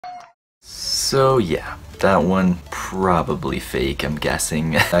So yeah, that one probably fake, I'm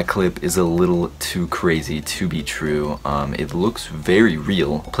guessing. That clip is a little too crazy to be true. It looks very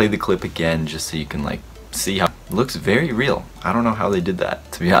real. I'll play the clip again just so you can like see how it looks very real. I don't know how they did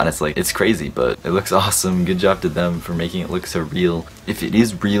that, to be honest. Like, it's crazy, but it looks awesome. Good job to them for making it look so real. If it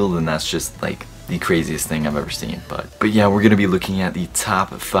is real, then that's just like the craziest thing I've ever seen. But yeah, we're gonna be looking at the top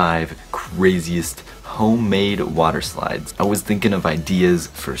 5 craziest homemade water slides. I was thinking of ideas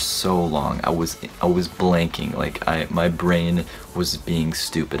for so long. I was blanking. Like, my brain was being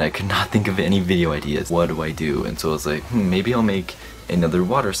stupid. I could not think of any video ideas. What do I do? And so I was like, maybe I'll make another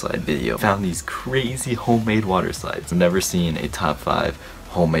water slide video. Found these crazy homemade water slides. I've never seen a top 5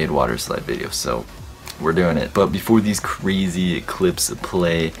 homemade water slide video, so we're doing it. But before these crazy clips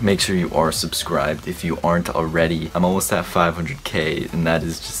play, make sure you are subscribed if you aren't already. I'm almost at 500k, and that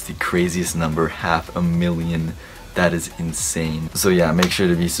is just the craziest number, 500,000. That is insane. So yeah, make sure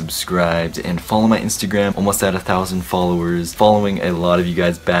to be subscribed and follow my Instagram. Almost at 1,000 followers. Following a lot of you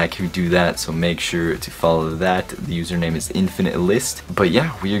guys back who do that, so make sure to follow that. The username is Infinite List. But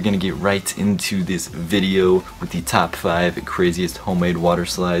yeah, we are gonna get right into this video with the top 5 craziest homemade water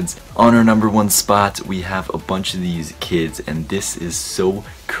slides. On our number 1 spot, we have a bunch of these kids, and this is so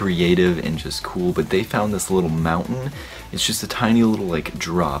creative and just cool. But they found this little mountain. It's just a tiny little like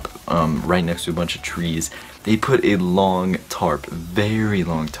drop right next to a bunch of trees. They put a long tarp, very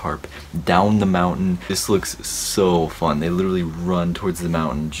long tarp, down the mountain. This looks so fun. They literally run towards the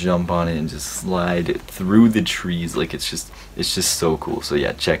mountain, jump on it, and just slide through the trees. Like, it's just so cool. So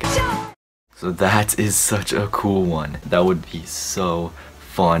yeah, check it out. So that is such a cool one. That would be so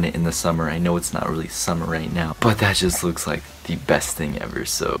fun in the summer. I know it's not really summer right now, but that just looks like the best thing ever.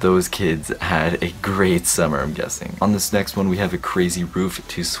 So those kids had a great summer, I'm guessing. On this next one, we have a crazy roof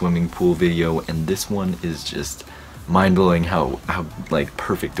to swimming pool video, and this one is just mind-blowing how like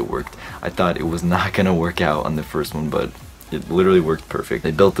perfect it worked. I thought it was not gonna work out on the first one, but it literally worked perfect.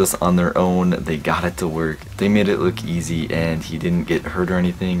 They built this on their own, they got it to work, they made it look easy, and he didn't get hurt or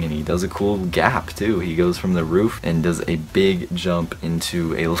anything, and he does a cool gap too. He goes from the roof and does a big jump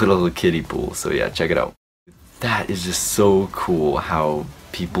into a little kiddie pool. So yeah, check it out. That is just so cool how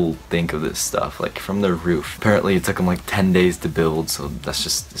people think of this stuff, like from the roof. Apparently it took them like 10 days to build, so it's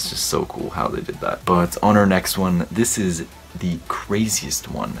just so cool how they did that. But on our next one, this is the craziest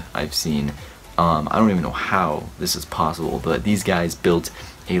one I've seen. I don't even know how this is possible, but these guys built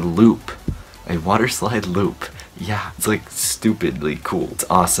a loop, a water slide loop. Yeah, it's like stupidly cool. It's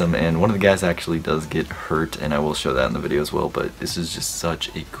awesome, and one of the guys actually does get hurt, and I will show that in the video as well, but this is just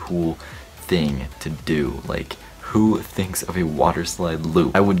such a cool thing to do. Like, who thinks of a water slide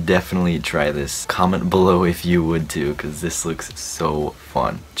loop? I would definitely try this. Comment below if you would too, because this looks so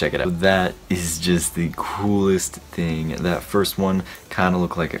fun. Check it out. That is just the coolest thing. That first one kind of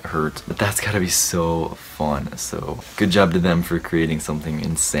looked like it hurt, but that's gotta be so fun. So good job to them for creating something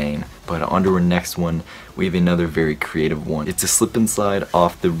insane. But on to our next one, we have another very creative one. It's a slip and slide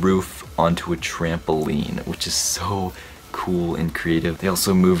off the roof onto a trampoline, which is so cool and creative. They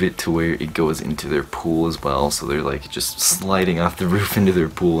also move it to where it goes into their pool as well, so they're like just sliding off the roof into their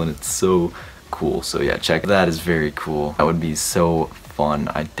pool, and it's so cool. So yeah, check that. Is very cool. That would be so fun.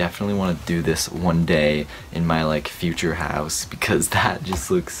 I definitely want to do this one day in my like future house, because that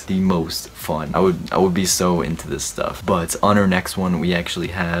just looks the most fun. I would be so into this stuff. But on our next one, we actually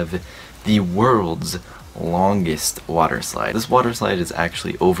have the world's longest water slide. This water slide is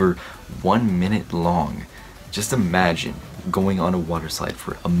actually over 1 minute long. Just imagine going on a water slide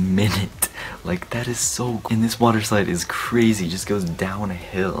for a minute. Like, that is so cool. And this water slide is crazy. It just goes down a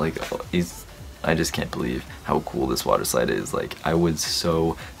hill. Like, I just can't believe how cool this water slide is. Like, I would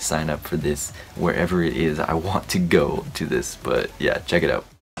so sign up for this wherever it is. I want to go to this, but yeah, check it out.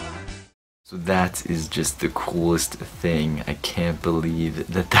 So that is just the coolest thing. I can't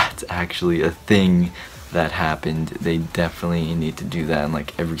believe that that's actually a thing that happened. They definitely need to do that in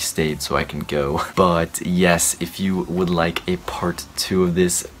like every state so I can go. But yes, if you would like a part 2 of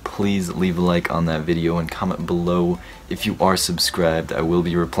this, please leave a like on that video and comment below if you are subscribed. I will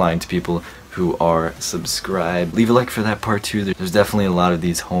be replying to people who are subscribed. Leave a like for that part 2. There's definitely a lot of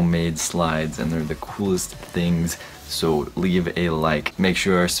these homemade slides, and they're the coolest things. So leave a like. Make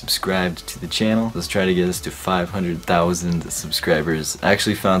sure you are subscribed to the channel. Let's try to get us to 500,000 subscribers. I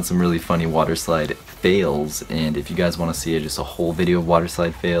actually found some really funny water slide fails, and if you guys want to see just a whole video of water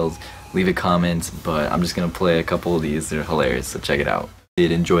slide fails, leave a comment, but I'm just gonna play a couple of these. They're hilarious, so check it out.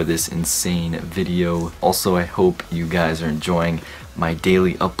 Did enjoy this insane video. Also, I hope you guys are enjoying my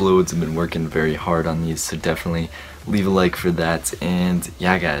daily uploads. I've been working very hard on these, so definitely leave a like for that. And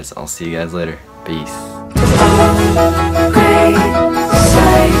yeah guys, I'll see you guys later. Peace.